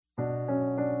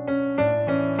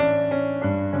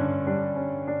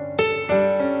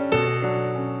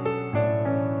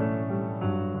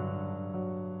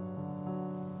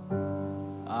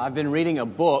I've been reading a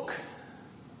book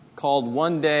called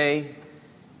One Day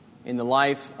in the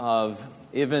Life of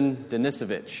Ivan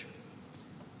Denisovich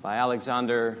by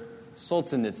Alexander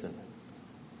Solzhenitsyn.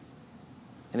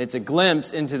 And it's a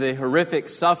glimpse into the horrific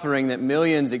suffering that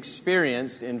millions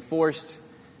experienced in forced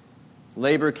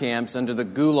labor camps under the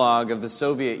gulag of the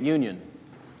Soviet Union.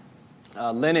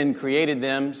 Lenin created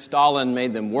them, Stalin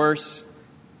made them worse.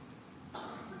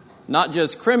 Not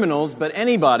just criminals, but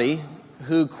anybody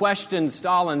who questioned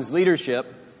Stalin's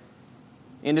leadership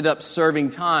ended up serving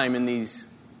time in these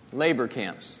labor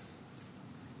camps.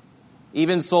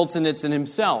 Even Solzhenitsyn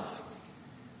himself.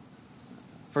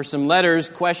 For some letters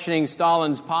questioning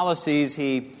Stalin's policies,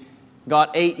 he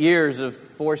got 8 years of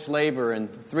forced labor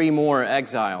and 3 more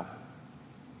exile.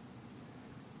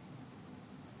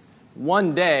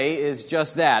 One day is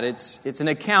just that. It's an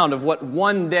account of what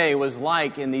one day was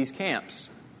like in these camps.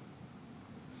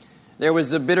 There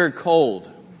was the bitter cold,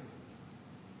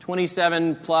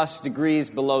 27 plus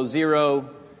degrees below zero,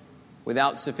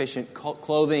 without sufficient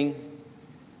clothing.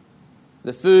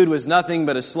 The food was nothing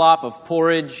but a slop of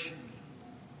porridge.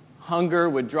 Hunger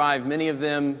would drive many of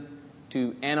them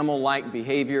to animal-like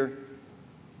behavior.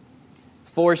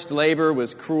 Forced labor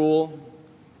was cruel.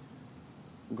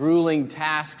 Grueling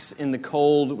tasks in the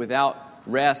cold without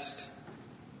rest.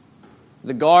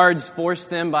 The guards forced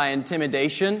them by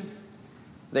intimidation.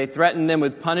 They threatened them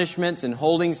with punishments and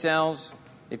holding cells.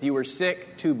 If you were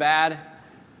sick, too bad.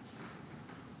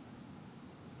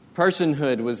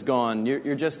 Personhood was gone.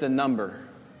 You're just a number.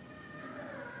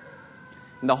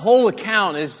 And the whole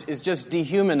account is just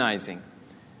dehumanizing.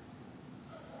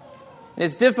 And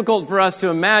it's difficult for us to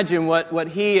imagine what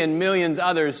he and millions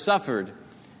others suffered,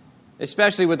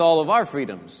 especially with all of our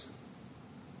freedoms.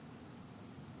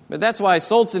 But that's why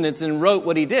Solzhenitsyn wrote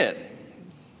what he did.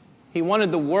 He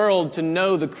wanted the world to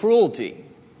know the cruelty.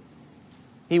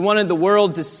 He wanted the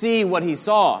world to see what he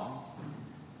saw,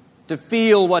 to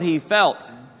feel what he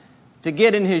felt, to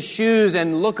get in his shoes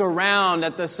and look around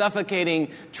at the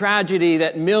suffocating tragedy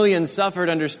that millions suffered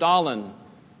under Stalin.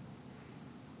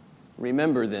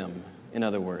 Remember them, in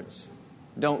other words.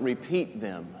 Don't repeat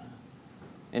them.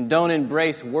 And don't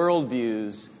embrace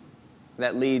worldviews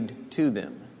that lead to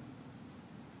them.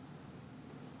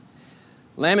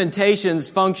 Lamentations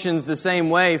functions the same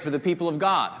way for the people of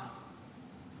God.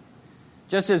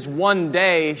 Just as one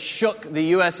day shook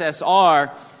the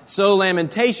USSR, so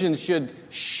Lamentations should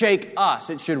shake us.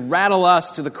 It should rattle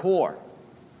us to the core.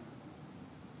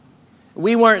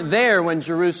 We weren't there when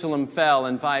Jerusalem fell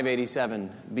in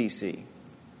 587 BC.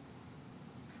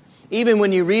 Even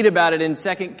when you read about it in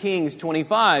 2 Kings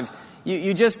 25,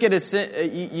 you just get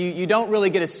you don't really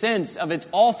get a sense of its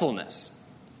awfulness.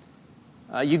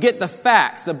 You get the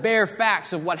facts, the bare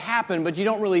facts of what happened, but you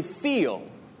don't really feel.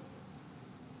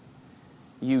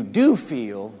 You do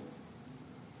feel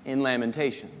in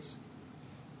Lamentations.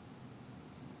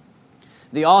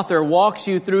 The author walks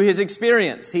you through his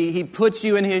experience. He puts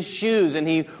you in his shoes and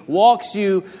he walks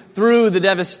you through the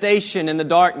devastation and the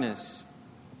darkness.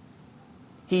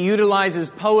 He utilizes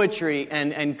poetry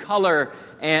and color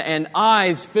and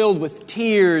eyes filled with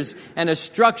tears and a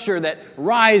structure that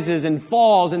rises and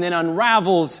falls and then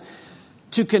unravels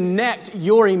to connect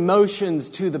your emotions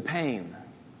to the pain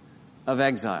of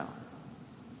exile.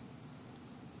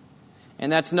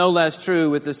 And that's no less true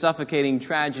with the suffocating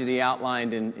tragedy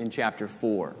outlined in chapter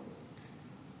 4.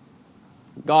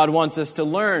 God wants us to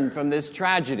learn from this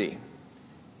tragedy.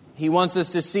 He wants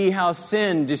us to see how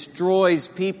sin destroys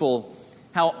people,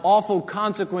 how awful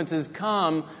consequences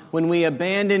come when we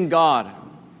abandon God.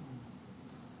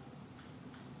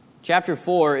 Chapter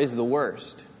 4 is the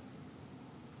worst.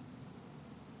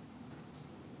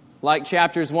 Like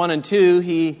chapters 1 and 2,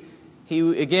 he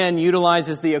again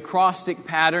utilizes the acrostic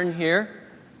pattern here.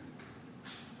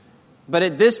 But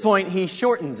at this point, he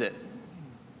shortens it.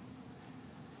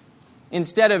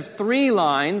 Instead of 3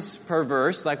 lines per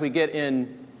verse, like we get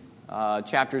in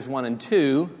chapters 1 and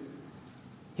 2,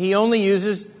 he only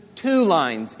uses 2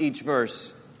 lines each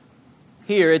verse.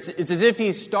 Here, it's as if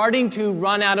he's starting to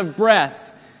run out of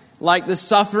breath, like the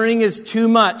suffering is too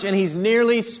much and he's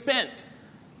nearly spent.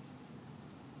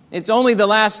 It's only the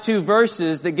last 2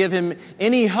 verses that give him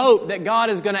any hope that God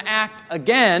is going to act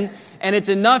again, and it's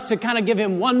enough to kind of give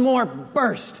him one more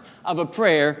burst of a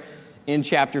prayer in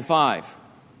chapter 5.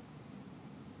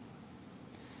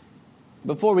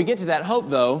 Before we get to that hope,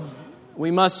 though,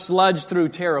 we must sludge through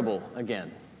terrible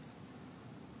again.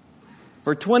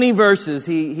 For 20 verses,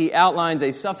 he outlines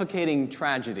a suffocating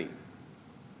tragedy.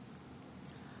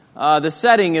 The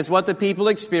setting is what the people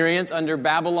experience under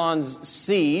Babylon's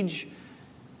siege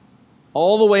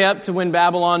all the way up to when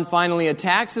Babylon finally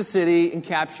attacks the city and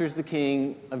captures the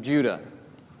king of Judah.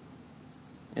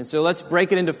 And so let's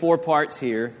break it into 4 parts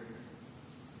here.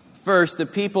 First, the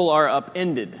people are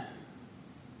upended.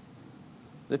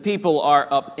 The people are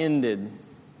upended.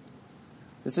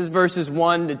 This is verses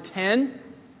 1 to 10.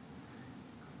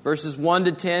 Verses 1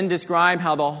 to 10 describe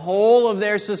how the whole of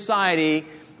their society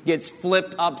gets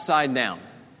flipped upside down.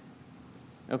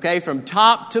 Okay, from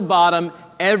top to bottom,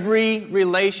 every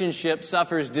relationship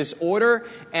suffers disorder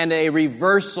and a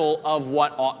reversal of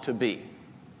what ought to be.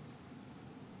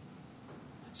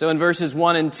 So in verses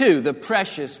 1 and 2, the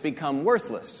precious become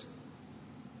worthless.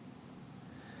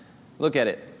 Look at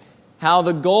it. How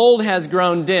the gold has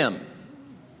grown dim.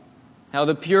 How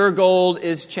the pure gold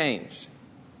is changed.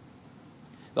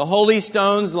 The holy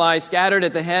stones lie scattered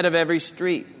at the head of every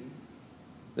street.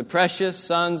 The precious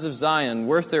sons of Zion,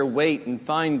 worth their weight in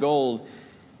fine gold,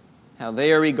 how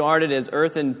they are regarded as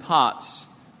earthen pots,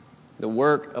 the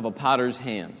work of a potter's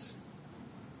hands.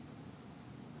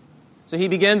 So he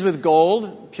begins with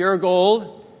gold, pure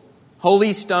gold,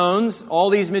 holy stones. All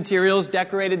these materials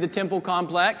decorated the temple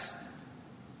complex.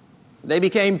 They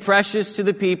became precious to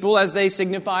the people as they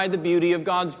signified the beauty of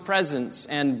God's presence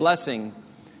and blessing.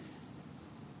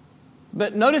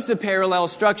 But notice the parallel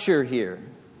structure here.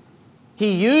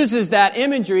 He uses that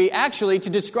imagery actually to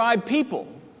describe people,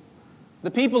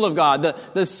 the people of God,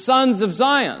 the sons of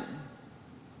Zion.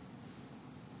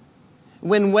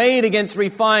 When weighed against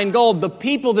refined gold, the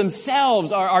people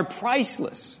themselves are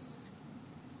priceless.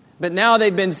 But now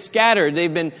they've been scattered,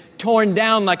 they've been torn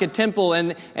down like a temple,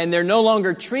 and they're no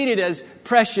longer treated as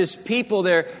precious people.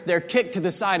 They're kicked to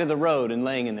the side of the road and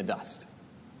laying in the dust.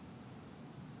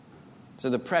 So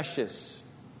the precious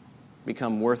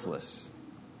become worthless.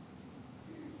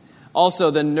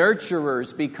 Also, the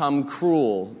nurturers become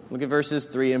cruel. Look at verses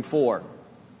 3 and 4.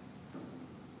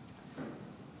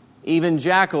 Even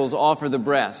jackals offer the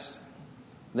breast.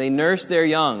 They nurse their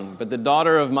young, but the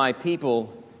daughter of my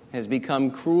people has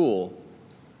become cruel,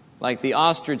 like the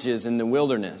ostriches in the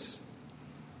wilderness.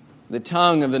 The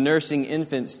tongue of the nursing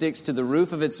infant sticks to the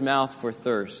roof of its mouth for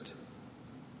thirst.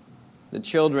 The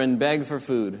children beg for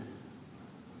food,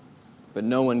 but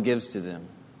no one gives to them.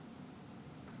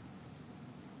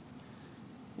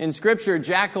 In Scripture,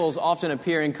 jackals often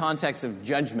appear in context of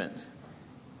judgment.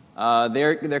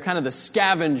 They're kind of the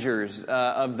scavengers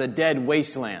of the dead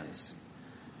wastelands.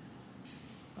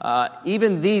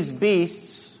 Even these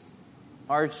beasts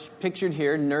are pictured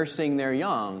here nursing their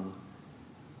young,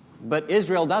 but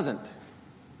Israel doesn't.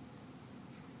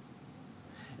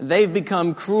 They've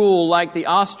become cruel like the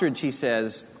ostrich, he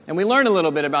says. And we learn a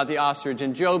little bit about the ostrich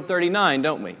in Job 39,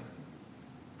 don't we?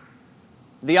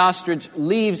 The ostrich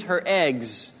leaves her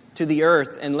eggs to the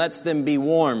earth and lets them be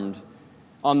warmed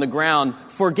on the ground.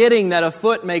 Forgetting that a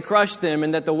foot may crush them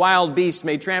and that the wild beast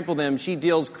may trample them, she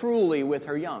deals cruelly with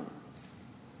her young.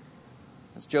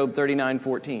 That's Job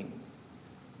 39:14.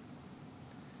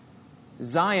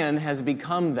 Zion has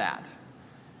become that.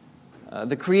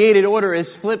 The created order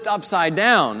is flipped upside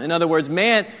down. In other words,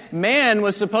 man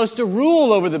was supposed to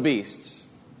rule over the beasts.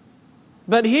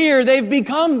 But here they've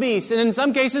become beasts, and in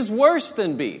some cases worse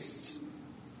than beasts,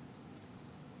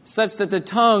 such that the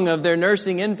tongue of their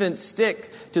nursing infants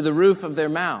stick to the roof of their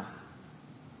mouth.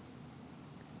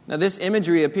 Now this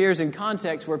imagery appears in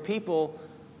contexts where people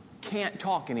can't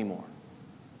talk anymore.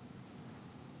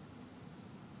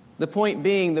 The point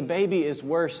being, the baby is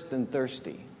worse than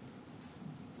thirsty.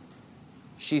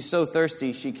 She's so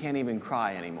thirsty she can't even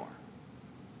cry anymore.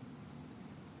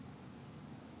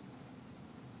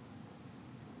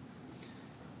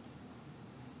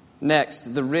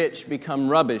 Next, the rich become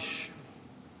rubbish.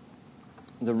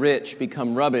 The rich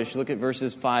become rubbish. Look at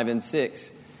verses 5 and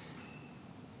 6.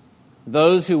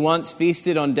 Those who once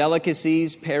feasted on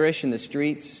delicacies perish in the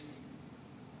streets.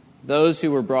 Those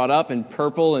who were brought up in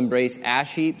purple embrace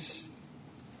ash heaps.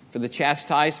 For the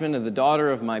chastisement of the daughter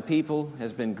of my people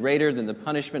has been greater than the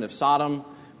punishment of Sodom,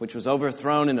 which was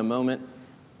overthrown in a moment,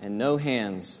 and no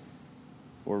hands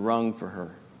were wrung for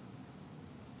her.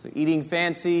 So eating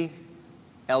fancy,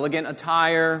 elegant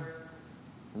attire,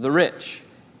 the rich.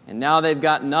 And now they've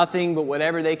got nothing but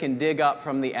whatever they can dig up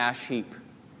from the ash heap.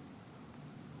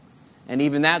 And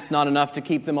even that's not enough to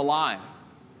keep them alive.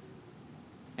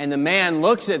 And the man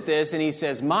looks at this and he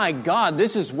says, my God,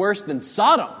 this is worse than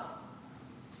Sodom.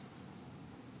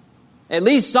 At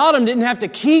least Sodom didn't have to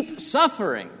keep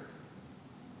suffering.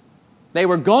 They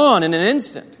were gone in an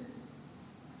instant.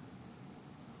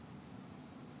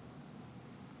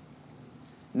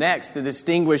 Next, the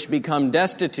distinguished become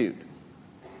destitute.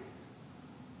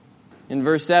 In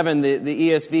verse 7, the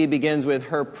ESV begins with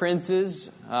her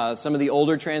princes. Some of the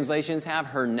older translations have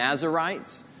her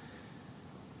Nazarites.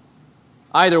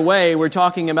 Either way, we're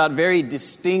talking about very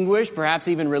distinguished, perhaps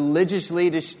even religiously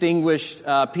distinguished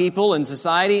people in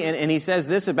society. And he says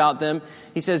this about them.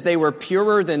 He says they were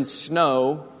purer than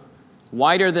snow,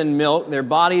 whiter than milk. Their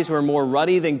bodies were more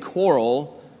ruddy than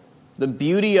coral. The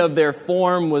beauty of their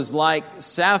form was like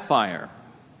sapphire.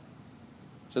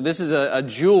 So this is a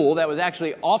jewel that was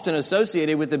actually often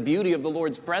associated with the beauty of the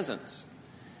Lord's presence.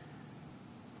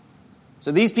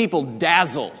 So these people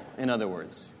dazzle, in other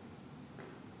words.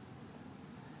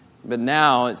 But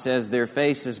now it says their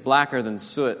face is blacker than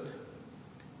soot,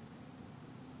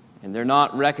 and they're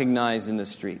not recognized in the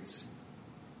streets.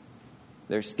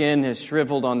 Their skin has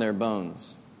shriveled on their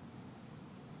bones.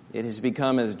 It has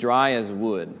become as dry as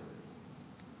wood.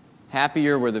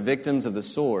 Happier were the victims of the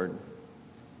sword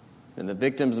than the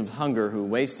victims of hunger who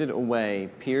wasted away,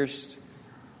 pierced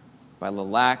by the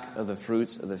lack of the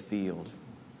fruits of the field.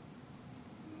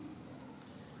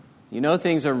 You know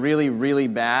things are really, really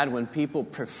bad when people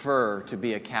prefer to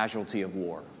be a casualty of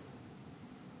war.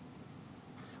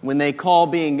 When they call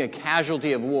being a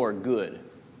casualty of war good,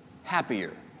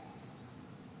 happier.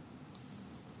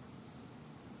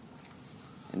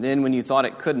 And then when you thought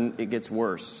it couldn't, it gets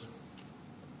worse.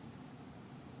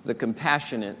 The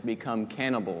compassionate become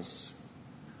cannibals.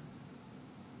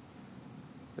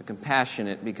 The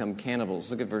compassionate become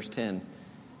cannibals. Look at verse 10.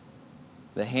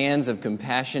 The hands of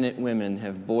compassionate women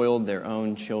have boiled their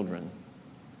own children.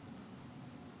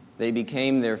 They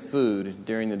became their food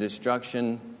during the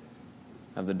destruction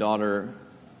of the daughter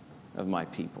of my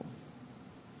people.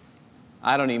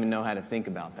 I don't even know how to think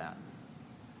about that.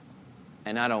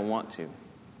 And I don't want to.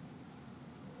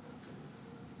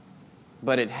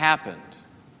 But it happened.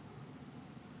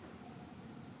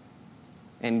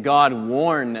 And God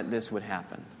warned that this would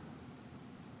happen.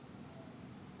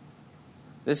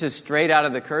 This is straight out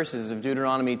of the curses of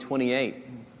Deuteronomy 28.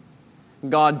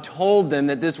 God told them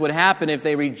that this would happen if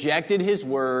they rejected His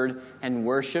word and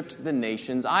worshipped the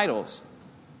nation's idols.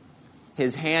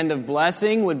 His hand of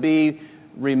blessing would be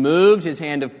removed. His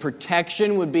hand of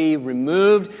protection would be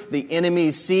removed. The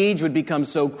enemy's siege would become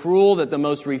so cruel that the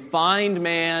most refined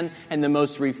man and the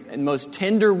most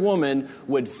tender woman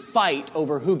would fight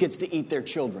over who gets to eat their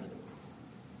children.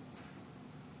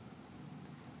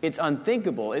 It's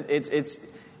unthinkable.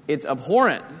 It's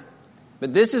abhorrent.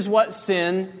 But this is what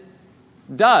sin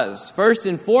does. First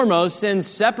and foremost, sin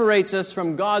separates us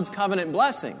from God's covenant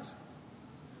blessings.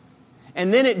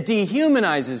 And then it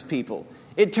dehumanizes people.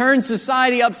 It turns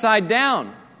society upside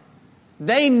down.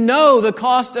 They know the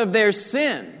cost of their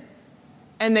sin,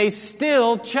 and they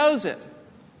still chose it.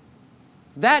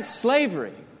 That's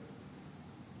slavery.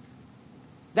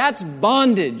 That's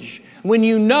bondage. When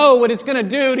you know what it's going to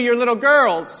do to your little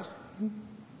girls,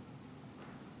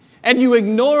 and you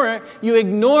ignore it, you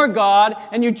ignore God,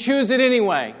 and you choose it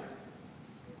anyway.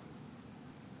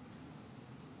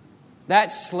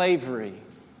 That's slavery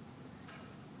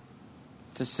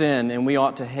to sin, and we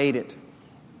ought to hate it.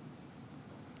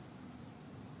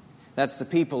 That's the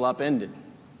people upended.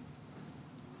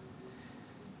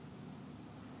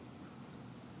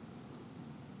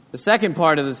 The second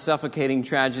part of the suffocating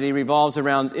tragedy revolves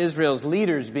around Israel's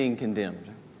leaders being condemned.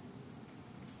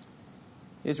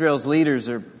 Israel's leaders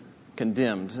are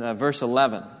condemned. Verse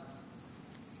 11.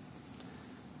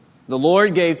 The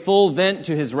Lord gave full vent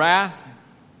to His wrath.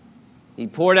 He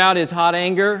poured out His hot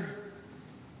anger,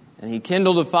 and He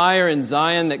kindled a fire in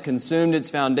Zion that consumed its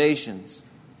foundations.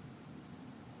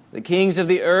 The kings of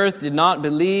the earth did not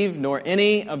believe, nor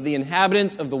any of the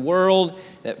inhabitants of the world,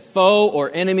 that foe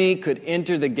or enemy could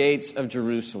enter the gates of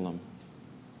Jerusalem.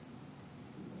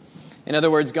 In other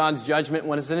words, God's judgment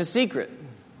wasn't a secret.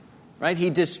 Right? He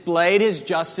displayed His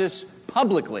justice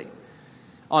publicly.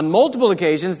 On multiple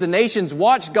occasions, the nations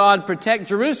watched God protect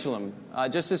Jerusalem.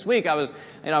 Just this week, I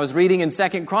was reading in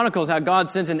 2 Chronicles how God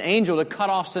sent an angel to cut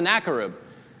off Sennacherib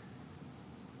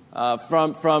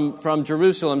from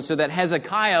Jerusalem, so that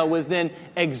Hezekiah was then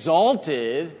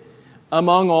exalted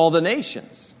among all the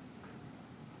nations.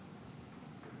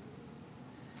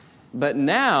 But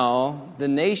now the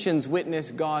nations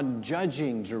witness God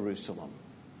judging Jerusalem.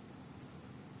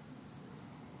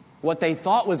 What they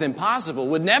thought was impossible,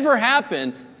 would never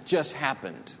happen, just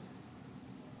happened.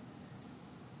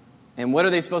 And what are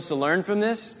they supposed to learn from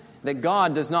this? That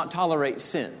God does not tolerate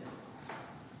sin.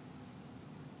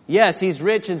 Yes, He's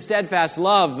rich in steadfast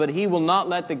love, but He will not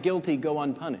let the guilty go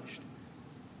unpunished.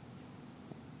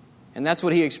 And that's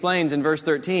what He explains in verse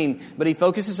 13, but He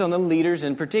focuses on the leaders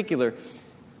in particular.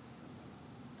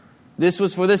 This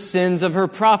was for the sins of her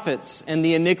prophets and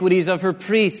the iniquities of her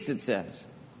priests, it says,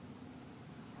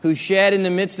 who shed in the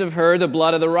midst of her the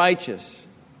blood of the righteous.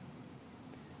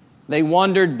 They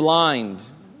wandered blind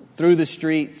through the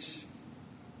streets.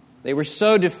 They were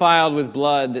so defiled with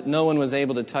blood that no one was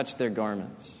able to touch their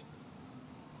garments.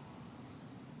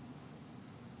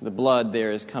 The blood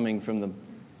there is coming from the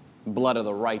blood of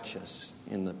the righteous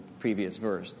in the previous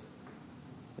verse.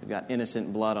 They've got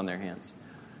innocent blood on their hands.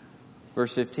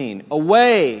 Verse 15,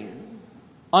 away,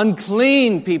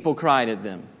 unclean people cried at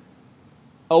them.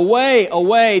 Away,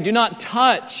 away, do not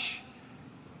touch.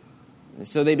 And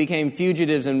so they became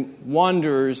fugitives and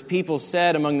wanderers. People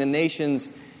said among the nations,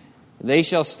 they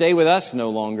shall stay with us no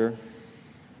longer.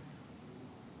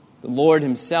 The Lord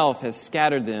himself has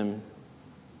scattered them.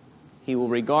 He will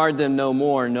regard them no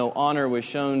more. No honor was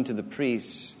shown to the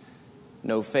priests,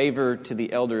 no favor to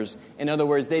the elders. In other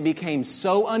words, they became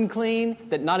so unclean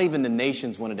that not even the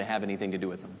nations wanted to have anything to do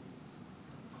with them.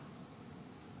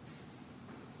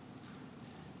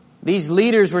 These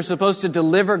leaders were supposed to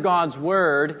deliver God's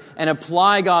word and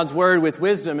apply God's word with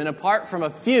wisdom. And apart from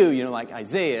a few, like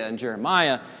Isaiah and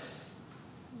Jeremiah,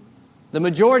 the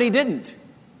majority didn't.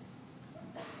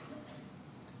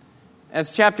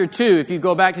 As chapter 2, if you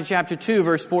go back to chapter 2,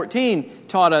 verse 14,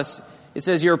 taught us, it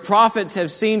says, your prophets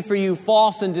have seen for you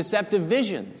false and deceptive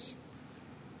visions.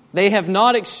 They have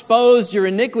not exposed your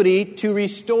iniquity to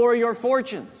restore your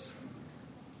fortunes.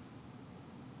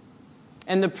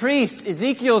 And the priest,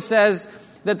 Ezekiel says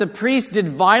that the priests did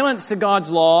violence to God's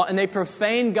law and they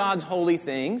profaned God's holy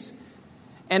things.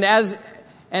 And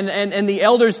the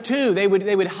elders too, they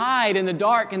would hide in the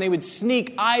dark and they would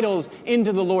sneak idols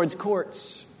into the Lord's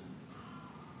courts.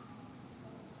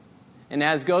 And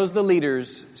as goes the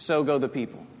leaders, so go the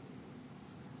people.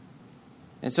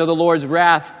 And so the Lord's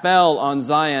wrath fell on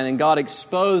Zion, and God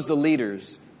exposed the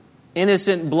leaders.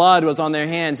 Innocent blood was on their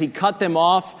hands. He cut them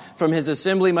off from his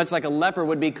assembly, much like a leper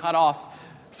would be cut off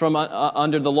from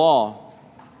under the law.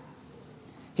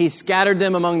 He scattered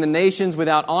them among the nations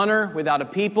without honor, without a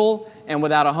people, and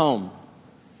without a home.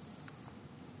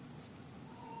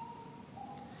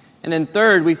 And then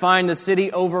third, we find the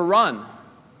city overrun.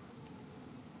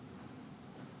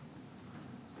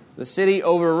 The city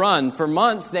overrun. For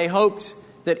months, they hoped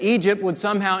that Egypt would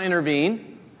somehow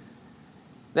intervene,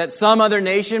 that some other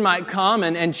nation might come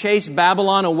and chase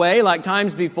Babylon away like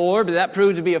times before, but that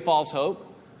proved to be a false hope.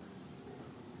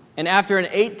 And after an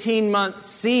 18-month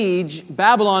siege,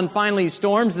 Babylon finally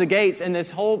storms the gates, and the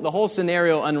whole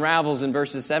scenario unravels in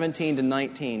verses 17 to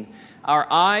 19. Our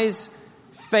eyes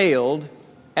failed,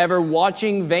 ever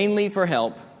watching vainly for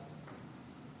help.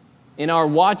 In our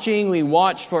watching, we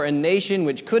watched for a nation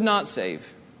which could not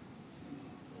save.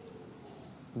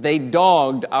 They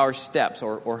dogged our steps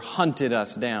or hunted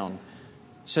us down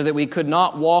so that we could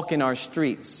not walk in our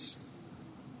streets.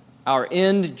 Our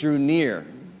end drew near.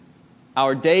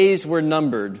 Our days were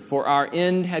numbered, for our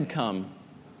end had come.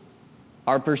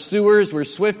 Our pursuers were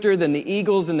swifter than the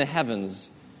eagles in the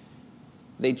heavens.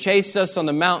 They chased us on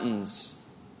the mountains.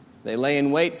 They lay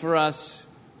in wait for us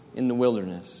in the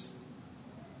wilderness.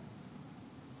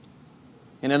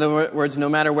 In other words, no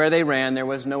matter where they ran, there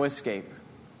was no escape.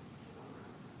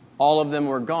 All of them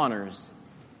were goners,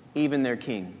 even their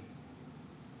king.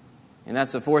 And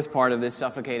that's the fourth part of this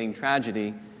suffocating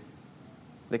tragedy.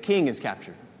 The king is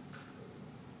captured.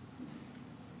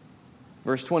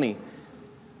 Verse 20.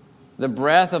 The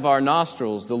breath of our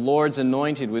nostrils, the Lord's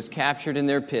anointed, was captured in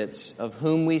their pits, of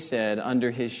whom we said, under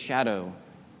his shadow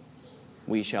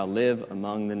we shall live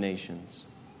among the nations.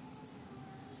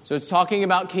 So it's talking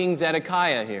about King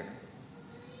Zedekiah here.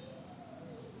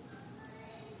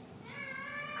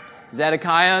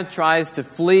 Zedekiah tries to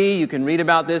flee. You can read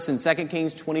about this in 2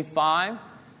 Kings 25.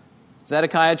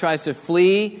 Zedekiah tries to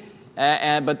flee,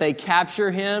 but they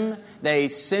capture him. They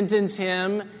sentence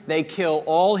him. They kill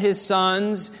all his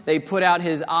sons. They put out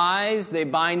his eyes. They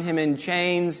bind him in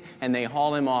chains, and they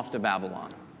haul him off to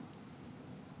Babylon.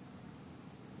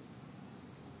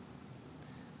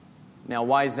 Now,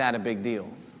 why is that a big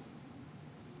deal?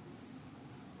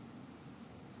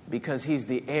 Because he's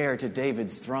the heir to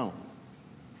David's throne.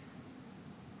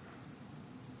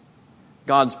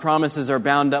 God's promises are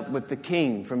bound up with the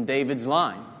king from David's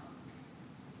line.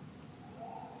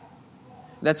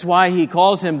 That's why he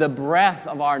calls him the breath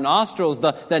of our nostrils.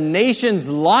 The nation's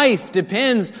life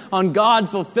depends on God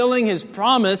fulfilling his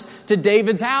promise to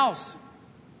David's house.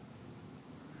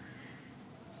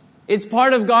 It's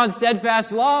part of God's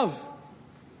steadfast love.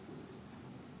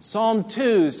 Psalm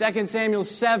 2, 2 Samuel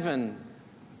 7,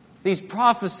 these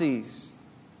prophecies.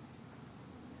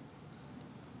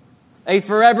 A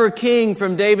forever king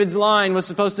from David's line was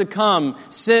supposed to come,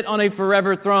 sit on a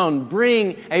forever throne,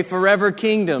 bring a forever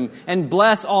kingdom, and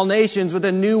bless all nations with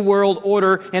a new world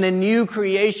order and a new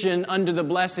creation under the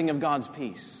blessing of God's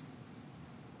peace.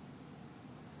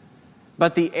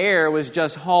 But the heir was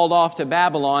just hauled off to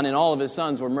Babylon and all of his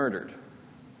sons were murdered.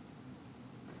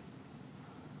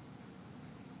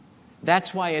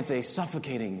 That's why it's a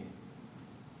suffocating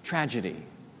tragedy.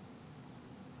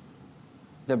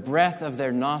 The breath of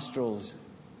their nostrils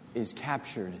is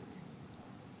captured.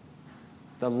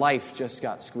 The life just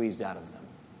got squeezed out of them.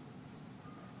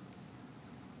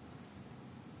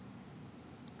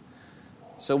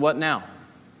 So what now?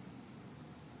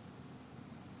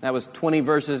 That was 20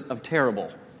 verses of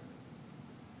terrible.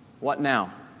 What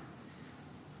now?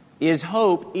 Is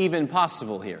hope even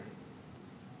possible here?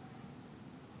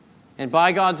 And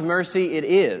by God's mercy, it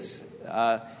is.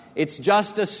 It's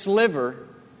just a sliver.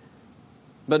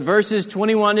 But verses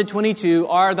 21 to 22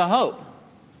 are the hope.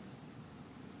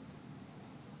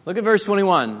 Look at verse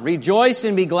 21. Rejoice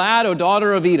and be glad, O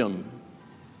daughter of Edom,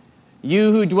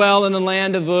 you who dwell in the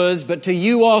land of Uz, but to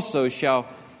you also shall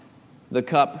the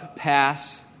cup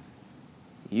pass.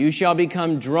 You shall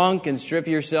become drunk and strip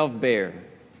yourself bare.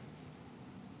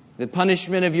 The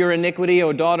punishment of your iniquity,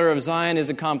 O daughter of Zion, is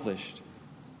accomplished.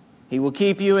 He will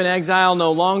keep you in exile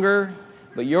no longer,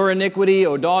 but your iniquity,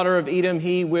 O daughter of Edom,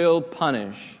 he will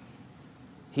punish.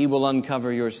 He will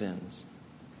uncover your sins.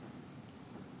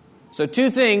 So two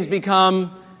things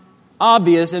become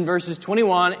obvious in verses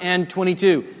 21 and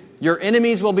 22. Your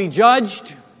enemies will be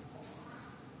judged.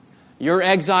 Your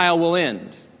exile will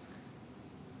end.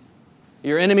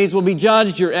 Your enemies will be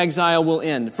judged. Your exile will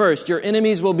end. First, your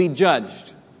enemies will be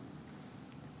judged.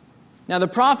 Now, the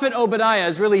prophet Obadiah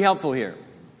is really helpful here.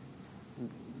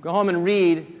 Go home and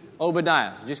read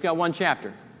Obadiah. Just got one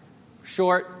chapter.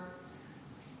 Short.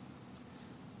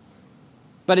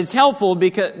 But it's helpful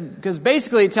because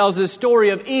basically it tells the story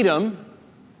of Edom.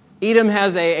 Edom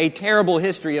has a terrible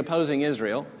history opposing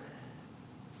Israel.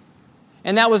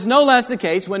 And that was no less the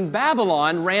case when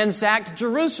Babylon ransacked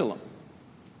Jerusalem.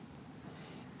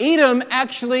 Edom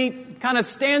actually kind of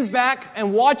stands back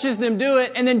and watches them do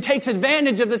it and then takes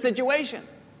advantage of the situation.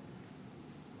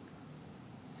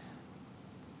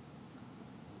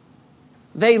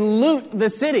 They loot the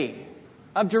city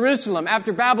of Jerusalem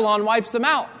after Babylon wipes them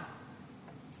out.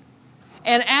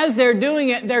 And as they're doing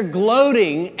it, they're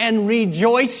gloating and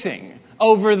rejoicing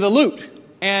over the loot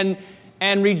and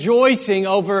rejoicing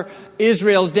over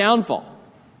Israel's downfall.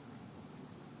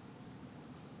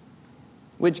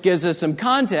 Which gives us some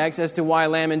context as to why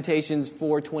Lamentations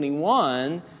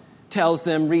 4:21 tells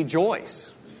them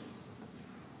rejoice.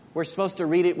 We're supposed to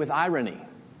read it with irony.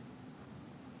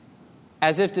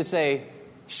 As if to say,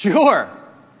 sure,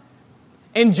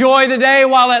 enjoy the day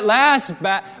while it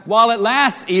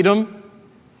lasts, Edom.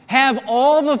 Have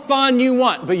all the fun you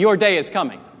want, but your day is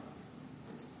coming.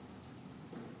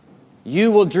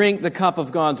 You will drink the cup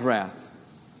of God's wrath.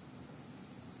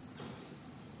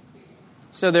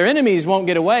 So their enemies won't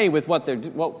get away with what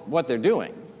they're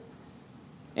doing.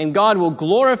 And God will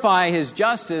glorify His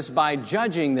justice by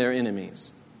judging their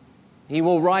enemies. He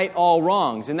will right all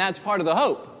wrongs, and that's part of the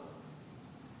hope.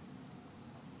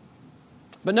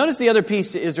 But notice the other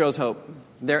piece to Israel's hope.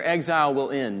 Their exile will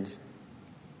end.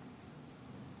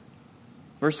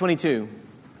 Verse 22.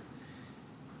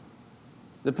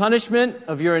 The punishment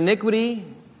of your iniquity,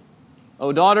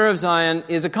 O daughter of Zion,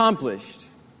 is accomplished.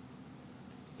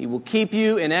 He will keep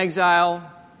you in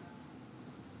exile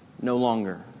no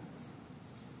longer.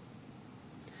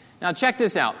 Now check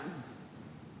this out.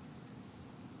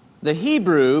 The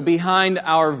Hebrew behind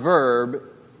our verb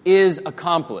is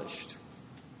accomplished.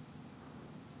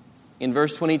 In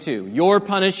verse 22, your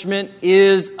punishment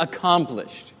is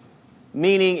accomplished,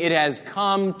 meaning it has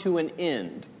come to an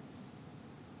end.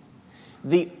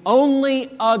 The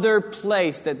only other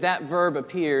place that verb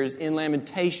appears in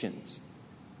Lamentations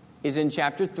is in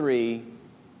chapter 3,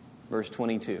 verse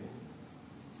 22.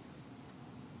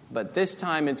 But this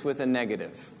time it's with a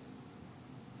negative.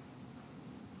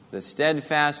 The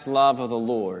steadfast love of the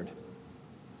Lord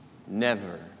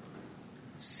never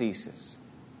ceases.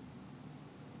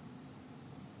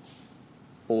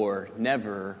 Or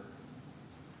never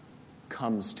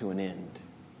comes to an end.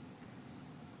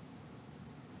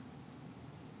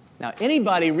 Now,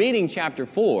 anybody reading chapter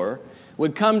 4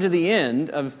 would come to the end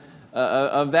of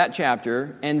that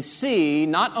chapter and see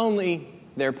not only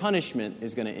their punishment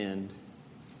is going to end,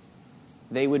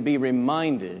 they would be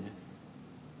reminded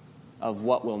of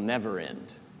what will never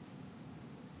end: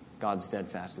 God's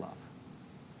steadfast love.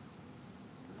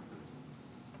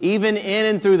 Even in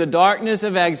and through the darkness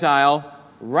of exile,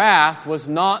 wrath was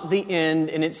not the end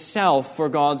in itself for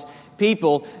God's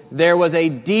people. There was a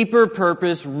deeper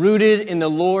purpose rooted in the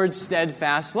Lord's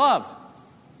steadfast love.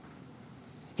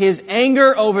 His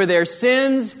anger over their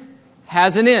sins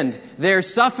has an end. Their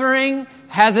suffering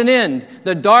has an end.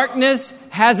 The darkness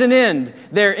has an end.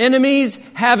 Their enemies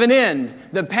have an end.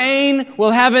 The pain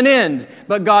will have an end.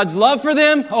 But God's love for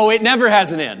them, it never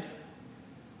has an end.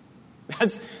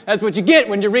 That's what you get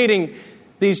when you're reading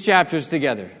these chapters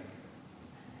together.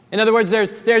 In other words,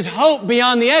 there's hope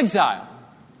beyond the exile.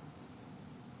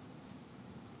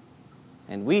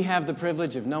 And we have the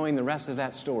privilege of knowing the rest of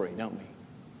that story, don't we?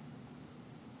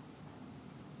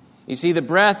 You see, the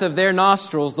breath of their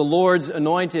nostrils, the Lord's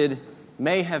anointed,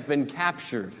 may have been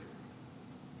captured.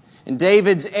 And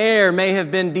David's heir may have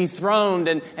been dethroned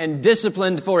and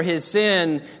disciplined for his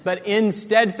sin. But in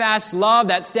steadfast love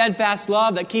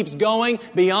that keeps going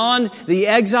beyond the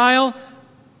exile,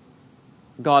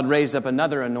 God raised up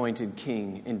another anointed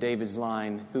king in David's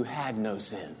line who had no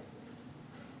sin.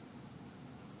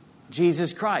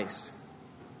 Jesus Christ.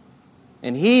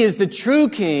 And He is the true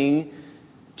king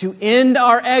to end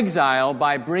our exile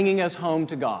by bringing us home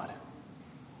to God.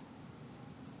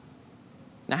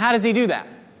 Now, how does He do that?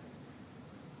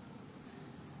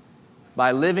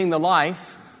 By living the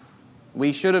life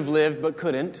we should have lived but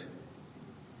couldn't,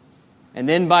 and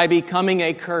then by becoming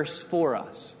a curse for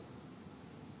us.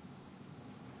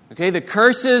 Okay, the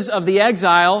curses of the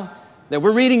exile that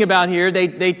we're reading about here,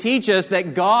 they teach us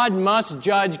that God must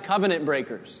judge covenant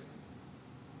breakers.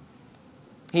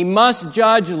 He must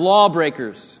judge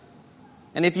lawbreakers.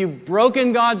 And if you've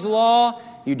broken God's law,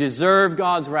 you deserve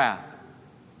God's wrath.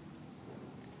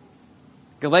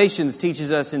 Galatians teaches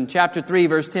us in chapter 3,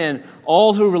 verse 10,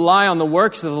 all who rely on the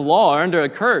works of the law are under a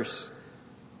curse.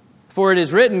 For it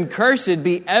is written, cursed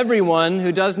be everyone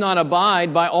who does not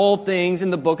abide by all things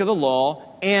in the book of the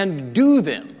law and do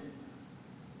them.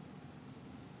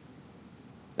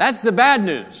 That's the bad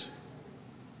news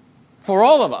for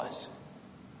all of us,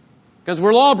 because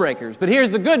we're lawbreakers. But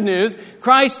here's the good news.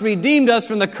 Christ redeemed us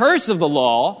from the curse of the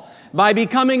law by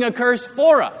becoming a curse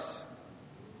for us.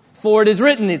 For it is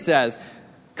written, it says,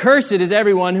 cursed is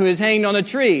everyone who is hanged on a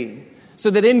tree,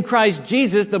 so that in Christ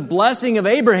Jesus the blessing of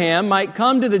Abraham might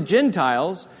come to the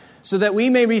Gentiles, so that we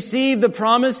may receive the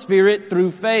promised Spirit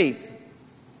through faith.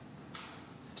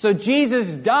 So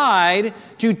Jesus died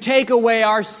to take away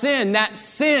our sin, that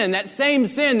same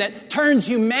sin that turns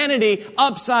humanity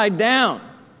upside down.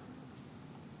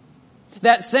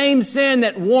 That same sin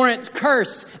that warrants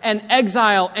curse and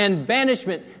exile and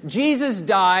banishment. Jesus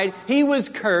died, He was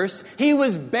cursed, He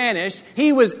was banished,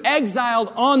 He was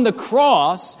exiled on the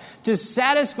cross to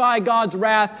satisfy God's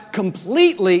wrath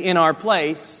completely in our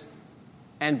place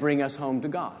and bring us home to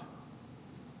God.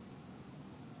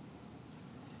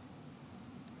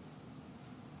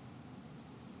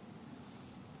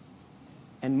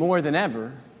 And more than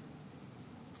ever,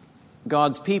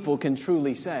 God's people can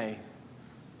truly say,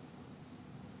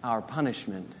 our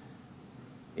punishment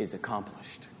is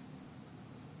accomplished.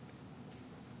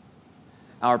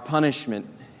 Our punishment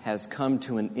has come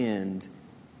to an end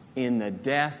in the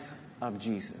death of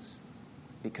Jesus,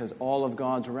 because all of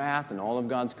God's wrath and all of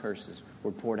God's curses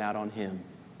were poured out on Him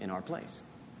in our place.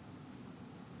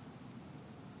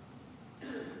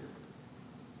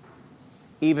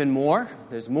 Even more,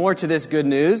 there's more to this good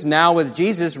news. Now with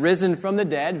Jesus risen from the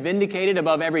dead, vindicated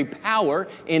above every power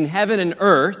in heaven and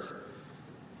earth,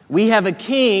 we have a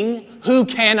king who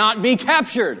cannot be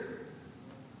captured.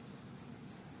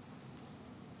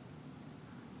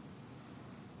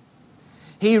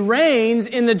 He reigns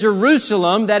in the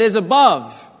Jerusalem that is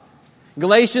above.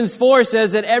 Galatians 4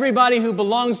 says that everybody who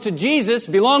belongs to Jesus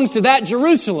belongs to that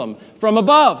Jerusalem from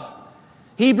above.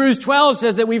 Hebrews 12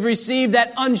 says that we've received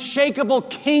that unshakable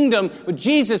kingdom with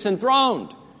Jesus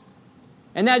enthroned.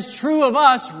 And that's true of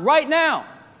us right now.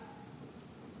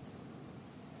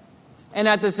 And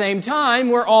at the same time,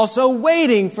 we're also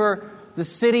waiting for the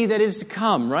city that is to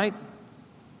come, right?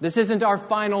 This isn't our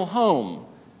final home.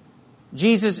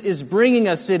 Jesus is bringing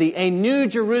a city, a new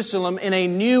Jerusalem in a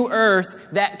new earth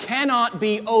that cannot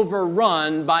be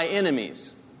overrun by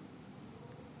enemies.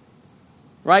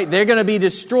 Right? They're going to be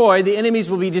destroyed. The enemies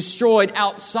will be destroyed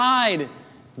outside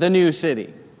the new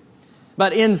city.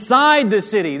 But inside the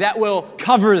city that will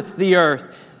cover the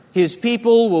earth, His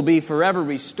people will be forever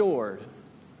restored.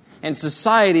 And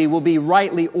society will be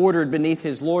rightly ordered beneath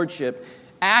His lordship.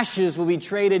 Ashes will be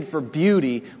traded for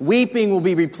beauty. Weeping will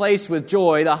be replaced with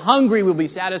joy. The hungry will be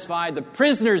satisfied. The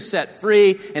prisoners set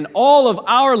free. And all of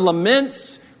our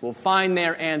laments will find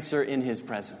their answer in His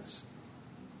presence.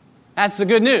 That's the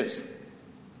good news.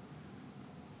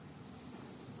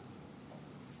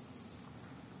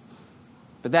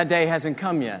 But that day hasn't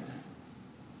come yet.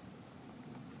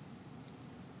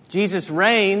 Jesus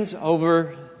reigns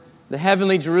over the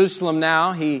heavenly Jerusalem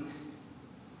now. He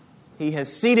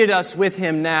has seated us with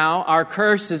Him now. Our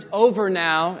curse is over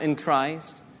now in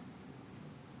Christ.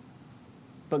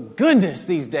 But goodness,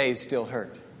 these days still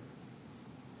hurt.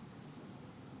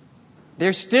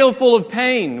 They're still full of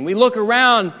pain. We look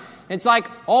around, it's like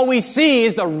all we see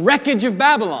is the wreckage of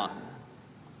Babylon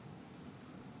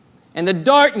and the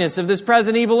darkness of this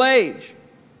present evil age.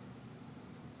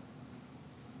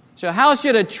 So how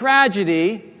should a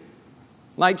tragedy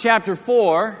like chapter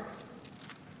 4,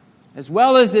 as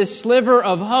well as this sliver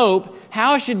of hope,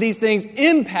 how should these things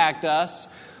impact us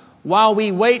while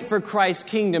we wait for Christ's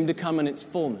kingdom to come in its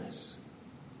fullness?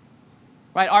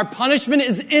 Right? Our punishment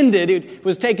is ended. It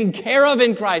was taken care of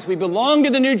in Christ. We belong to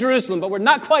the New Jerusalem, but we're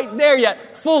not quite there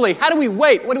yet fully. How do we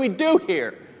wait? What do we do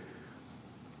here?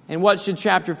 And what should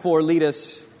chapter 4 lead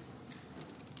us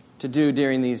to do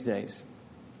during these days?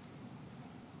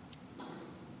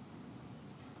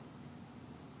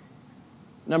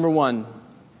 Number one,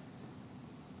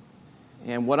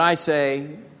 and what I say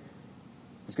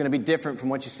is going to be different from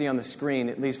what you see on the screen,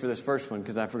 at least for this first one,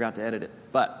 because I forgot to edit it.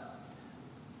 But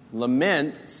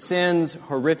lament sin's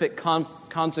horrific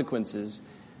consequences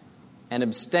and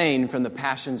abstain from the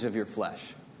passions of your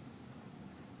flesh.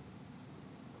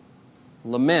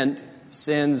 Lament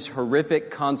sin's horrific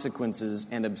consequences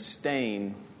and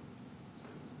abstain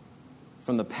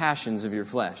from the passions of your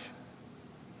flesh.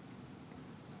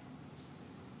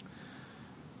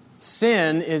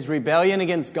 Sin is rebellion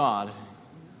against God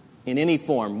in any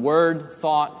form: word,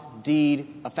 thought,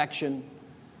 deed, affection.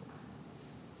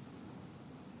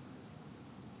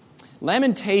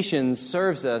 Lamentations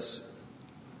serves us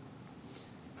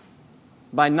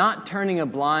by not turning a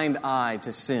blind eye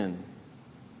to sin.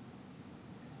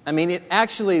 I mean, it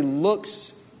actually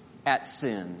looks at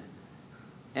sin,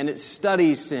 and it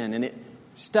studies sin, and it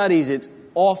studies its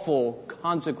awful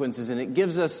consequences, and it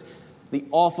gives us the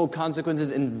awful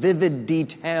consequences in vivid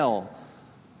detail.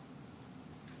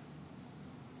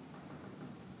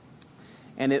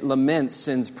 And it laments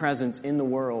sin's presence in the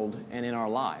world and in our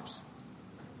lives.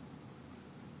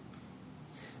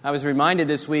 I was reminded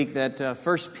this week that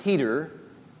 1 Peter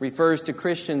refers to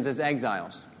Christians as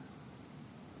exiles.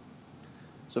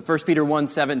 So 1 Peter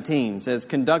 1:17 says,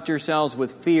 "Conduct yourselves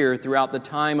with fear throughout the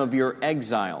time of your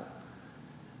exile,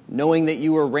 knowing that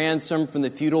you were ransomed from the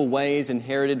futile ways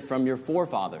inherited from your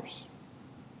forefathers."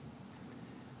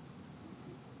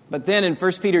 But then in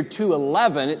 1 Peter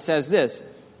 2:11 it says this,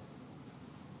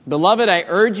 "Beloved, I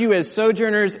urge you as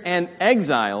sojourners and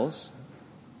exiles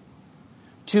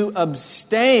to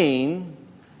abstain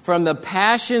from the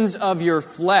passions of your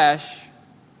flesh,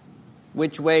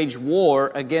 which wage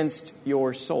war against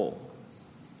your soul."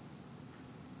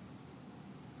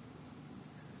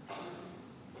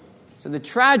 So the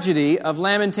tragedy of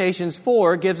Lamentations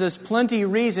 4 gives us plenty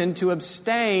reason to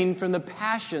abstain from the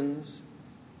passions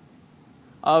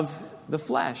of the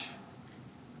flesh.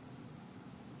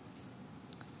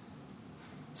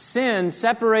 Sin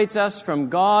separates us from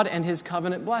God and His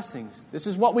covenant blessings. This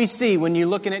is what we see when you're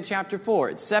looking at chapter 4.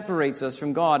 It separates us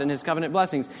from God and His covenant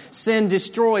blessings. Sin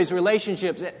destroys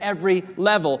relationships at every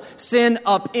level. Sin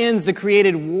upends the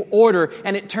created order,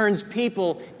 and it turns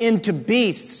people into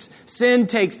beasts. Sin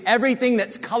takes everything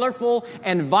that's colorful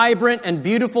and vibrant and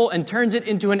beautiful and turns it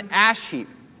into an ash heap.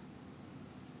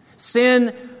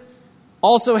 Sin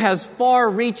also has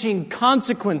far-reaching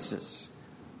consequences.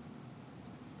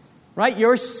 Right?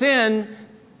 Your sin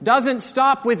doesn't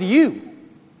stop with you.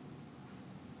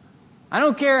 I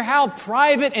don't care how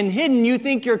private and hidden you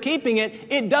think you're keeping it,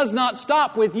 it does not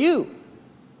stop with you.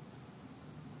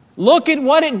 Look at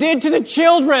what it did to the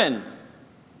children.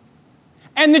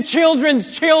 And the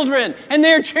children's children. And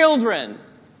their children.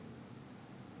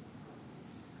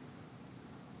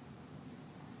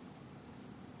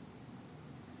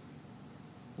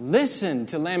 Listen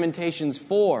to Lamentations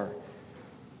 4.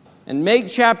 And make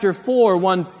chapter 4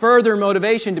 one further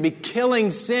motivation to be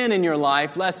killing sin in your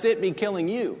life, lest it be killing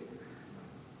you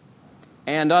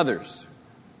and others.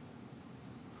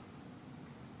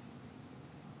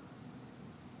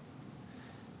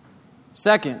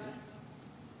 Second,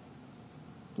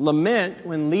 lament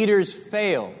when leaders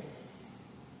fail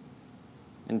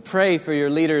and pray for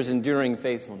your leaders' enduring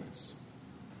faithfulness.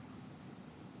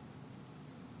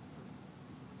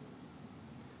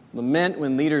 Lament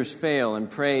when leaders fail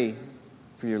and pray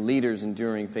for your leaders'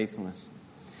 enduring faithfulness.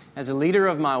 As a leader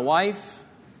of my wife,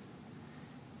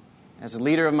 as a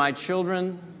leader of my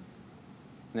children,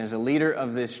 and as a leader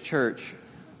of this church,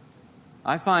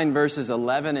 I find verses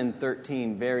 11 and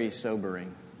 13 very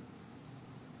sobering.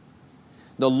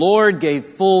 The Lord gave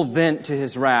full vent to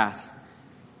his wrath.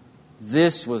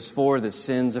 This was for the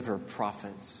sins of her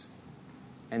prophets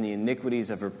and the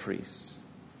iniquities of her priests.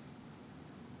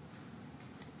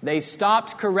 They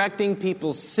stopped correcting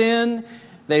people's sin.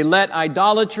 They let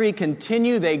idolatry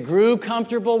continue. They grew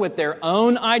comfortable with their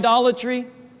own idolatry.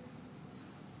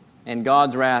 And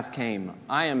God's wrath came.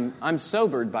 I'm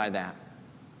sobered by that.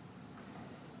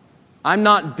 I'm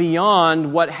not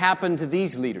beyond what happened to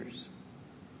these leaders.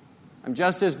 I'm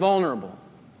just as vulnerable.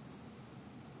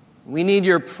 We need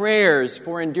your prayers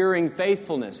for enduring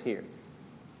faithfulness here.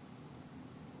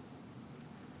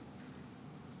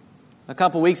 A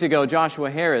couple weeks ago, Joshua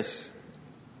Harris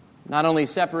not only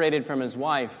separated from his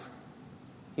wife,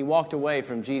 he walked away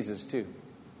from Jesus too.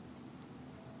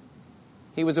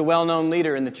 He was a well-known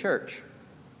leader in the church,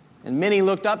 and many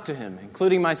looked up to him,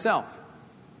 including myself.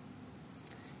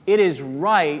 It is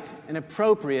right and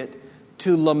appropriate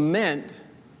to lament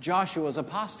Joshua's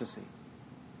apostasy.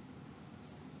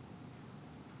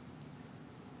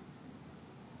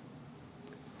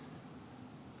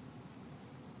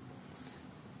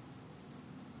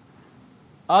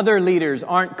 Other leaders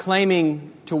aren't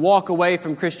claiming to walk away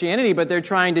from Christianity, but they're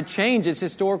trying to change its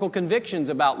historical convictions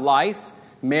about life,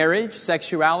 marriage,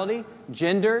 sexuality,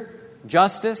 gender,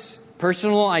 justice,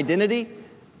 personal identity.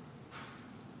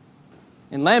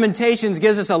 And Lamentations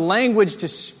gives us a language to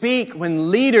speak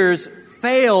when leaders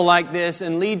fail like this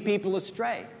and lead people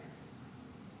astray.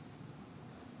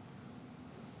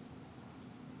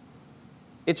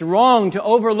 It's wrong to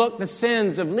overlook the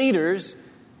sins of leaders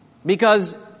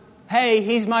because, hey,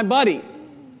 he's my buddy.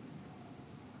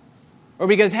 Or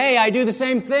because, hey, I do the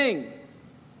same thing.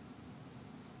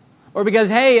 Or because,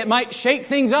 hey, it might shake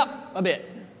things up a bit.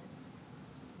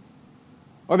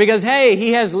 Or because, hey,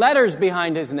 he has letters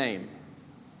behind his name.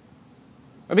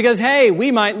 Or because, hey,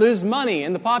 we might lose money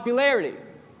in the popularity.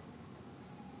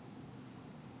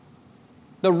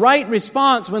 The right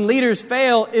response when leaders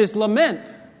fail is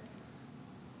lament.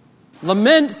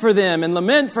 Lament for them and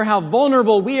lament for how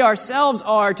vulnerable we ourselves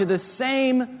are to the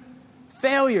same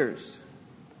failures.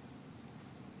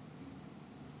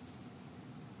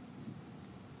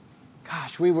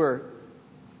 Gosh, we were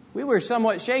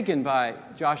somewhat shaken by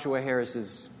Joshua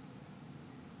Harris's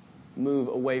move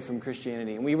away from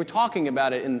Christianity. And we were talking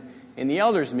about it in the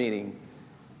elders' meeting.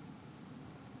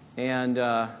 And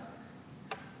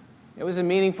it was a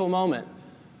meaningful moment.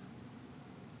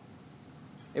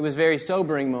 It was a very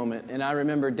sobering moment. And I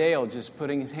remember Dale just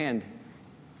putting his hand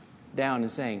down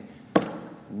and saying,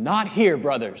 "Not here,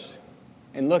 brothers,"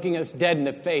 and looking us dead in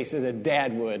the face as a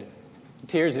dad would,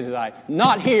 tears in his eye.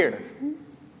 "Not here."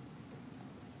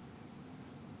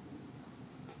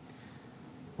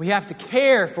 We have to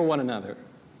care for one another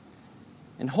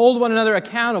and hold one another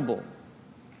accountable.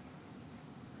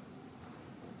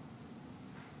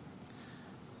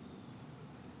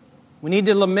 We need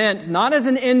to lament not as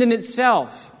an end in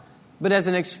itself, but as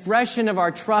an expression of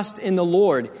our trust in the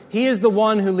Lord. He is the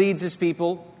one who leads his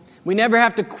people. We never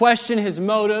have to question his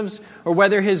motives or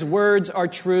whether his words are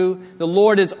true. The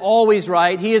Lord is always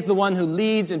right. He is the one who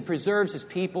leads and preserves his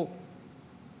people.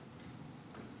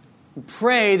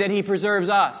 Pray that he preserves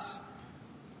us.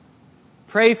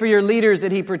 Pray for your leaders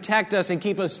that he protect us and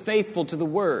keep us faithful to the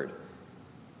word.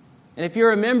 And if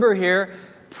you're a member here,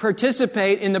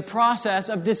 participate in the process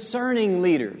of discerning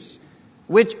leaders.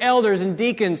 Which elders and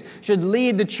deacons should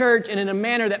lead the church in a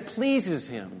manner that pleases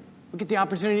him. We get the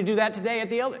opportunity to do that today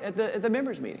at the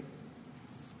members' meeting.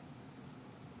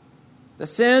 The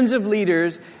sins of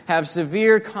leaders have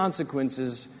severe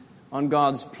consequences on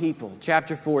God's people.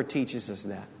 Chapter 4 teaches us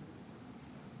that.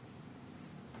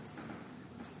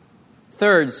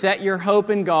 Third, set your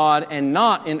hope in God and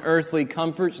not in earthly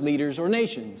comforts, leaders, or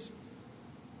nations.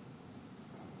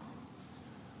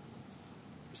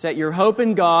 Set your hope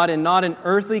in God and not in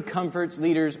earthly comforts,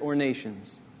 leaders, or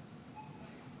nations.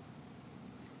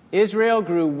 Israel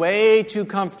grew way too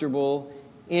comfortable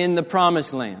in the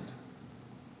promised land.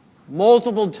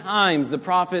 Multiple times the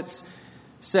prophets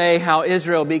say how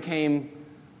Israel became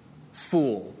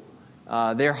fool.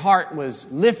 Their heart was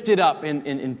lifted up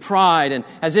in pride and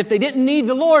as if they didn't need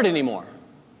the Lord anymore.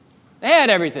 They had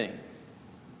everything.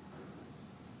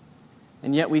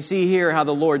 And yet we see here how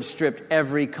the Lord stripped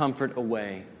every comfort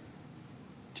away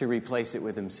to replace it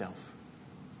with himself.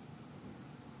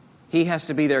 He has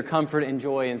to be their comfort and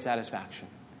joy and satisfaction.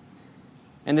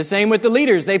 And the same with the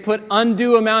leaders. They put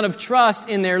undue amount of trust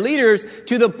in their leaders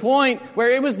to the point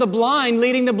where it was the blind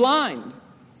leading the blind.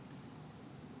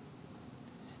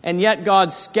 And yet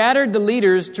God scattered the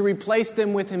leaders to replace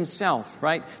them with himself,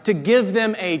 right? To give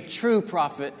them a true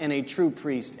prophet and a true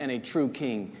priest and a true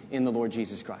king in the Lord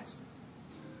Jesus Christ.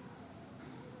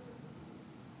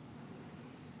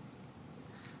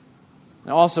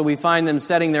 And also, we find them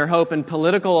setting their hope in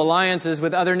political alliances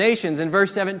with other nations. In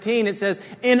verse 17, it says,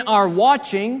 "In our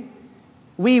watching,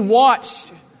 we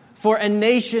watched for a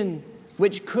nation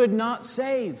which could not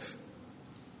save."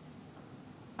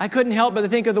 I couldn't help but to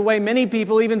think of the way many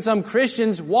people, even some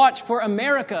Christians, watch for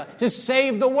America to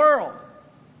save the world.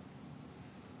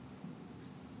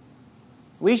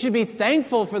 We should be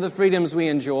thankful for the freedoms we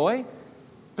enjoy,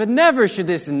 but never should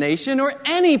this nation or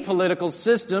any political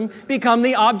system become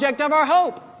the object of our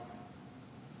hope.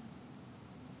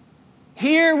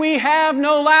 Here we have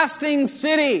no lasting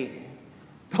city,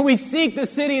 but we seek the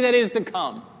city that is to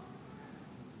come.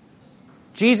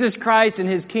 Jesus Christ and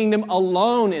His kingdom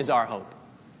alone is our hope.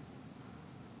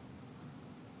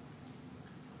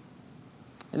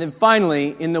 And then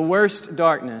finally, in the worst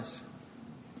darkness,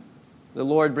 the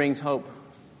Lord brings hope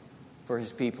for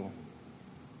His people.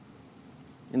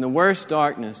 In the worst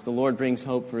darkness, the Lord brings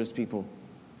hope for His people.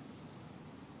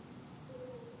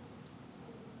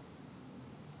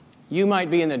 You might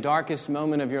be in the darkest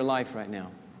moment of your life right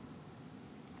now.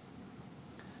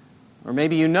 Or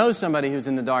maybe you know somebody who's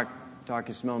in the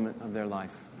darkest moment of their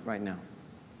life right now.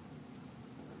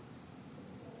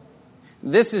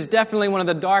 This is definitely one of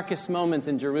the darkest moments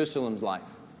in Jerusalem's life.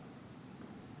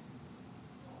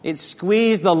 It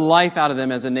squeezed the life out of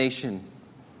them as a nation.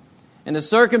 And the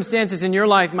circumstances in your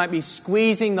life might be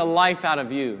squeezing the life out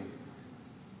of you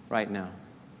right now.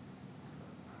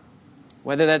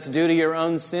 Whether that's due to your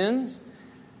own sins,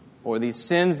 or these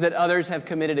sins that others have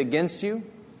committed against you,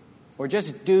 or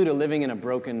just due to living in a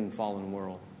broken, fallen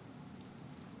world.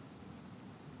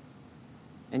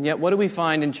 And yet, what do we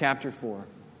find in chapter 4?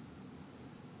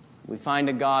 We find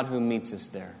a God who meets us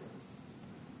there.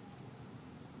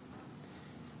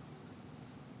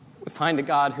 We find a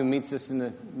God who meets us in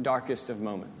the darkest of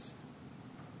moments.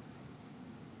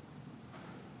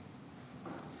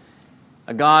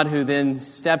 A God who then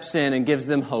steps in and gives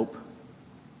them hope,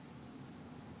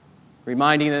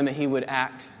 reminding them that He would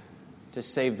act to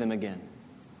save them again.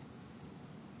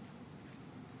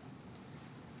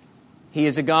 He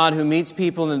is a God who meets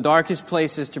people in the darkest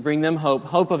places to bring them hope,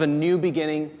 hope of a new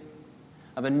beginning,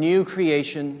 of a new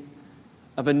creation,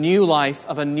 of a new life,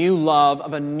 of a new love,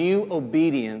 of a new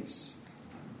obedience,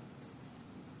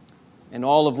 and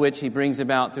all of which He brings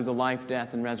about through the life,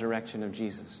 death, and resurrection of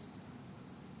Jesus.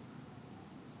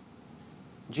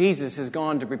 Jesus has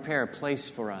gone to prepare a place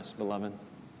for us, beloved.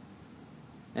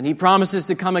 And He promises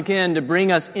to come again to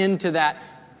bring us into that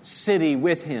city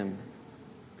with Him.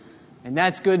 And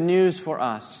that's good news for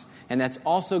us. And that's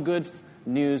also good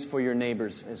news for your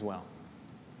neighbors as well.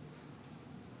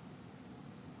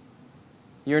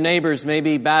 Your neighbors may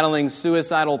be battling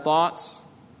suicidal thoughts.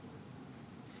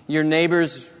 Your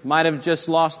neighbors might have just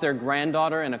lost their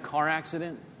granddaughter in a car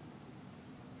accident.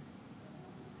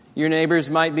 Your neighbors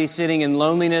might be sitting in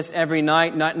loneliness every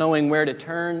night, not knowing where to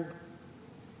turn.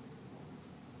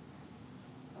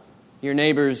 Your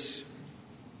neighbors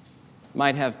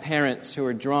might have parents who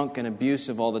are drunk and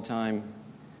abusive all the time,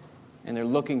 and they're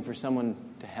looking for someone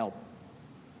to help.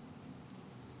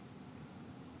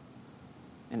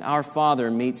 And our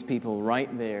Father meets people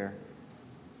right there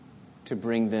to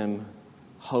bring them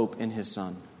hope in His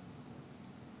Son.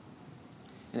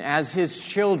 And as His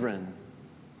children,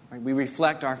 we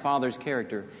reflect our Father's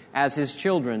character. As His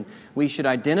children, we should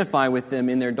identify with them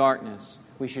in their darkness.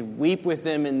 We should weep with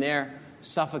them in their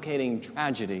suffocating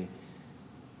tragedy.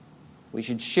 We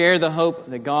should share the hope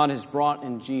that God has brought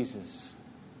in Jesus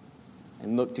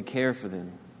and look to care for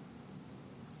them.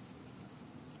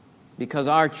 Because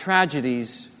our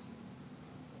tragedies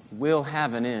will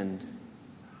have an end.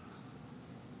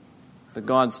 But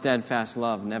God's steadfast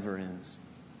love never ends.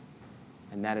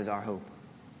 And that is our hope.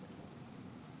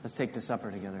 Let's take the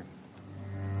supper together.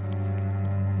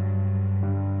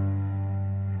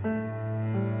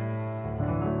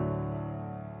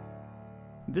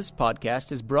 This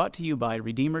podcast is brought to you by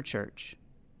Redeemer Church,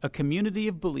 a community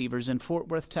of believers in Fort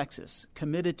Worth, Texas,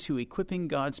 committed to equipping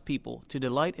God's people to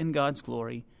delight in God's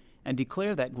glory and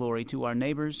declare that glory to our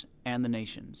neighbors and the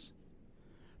nations.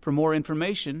 For more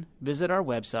information, visit our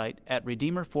website at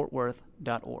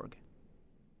redeemerfortworth.org.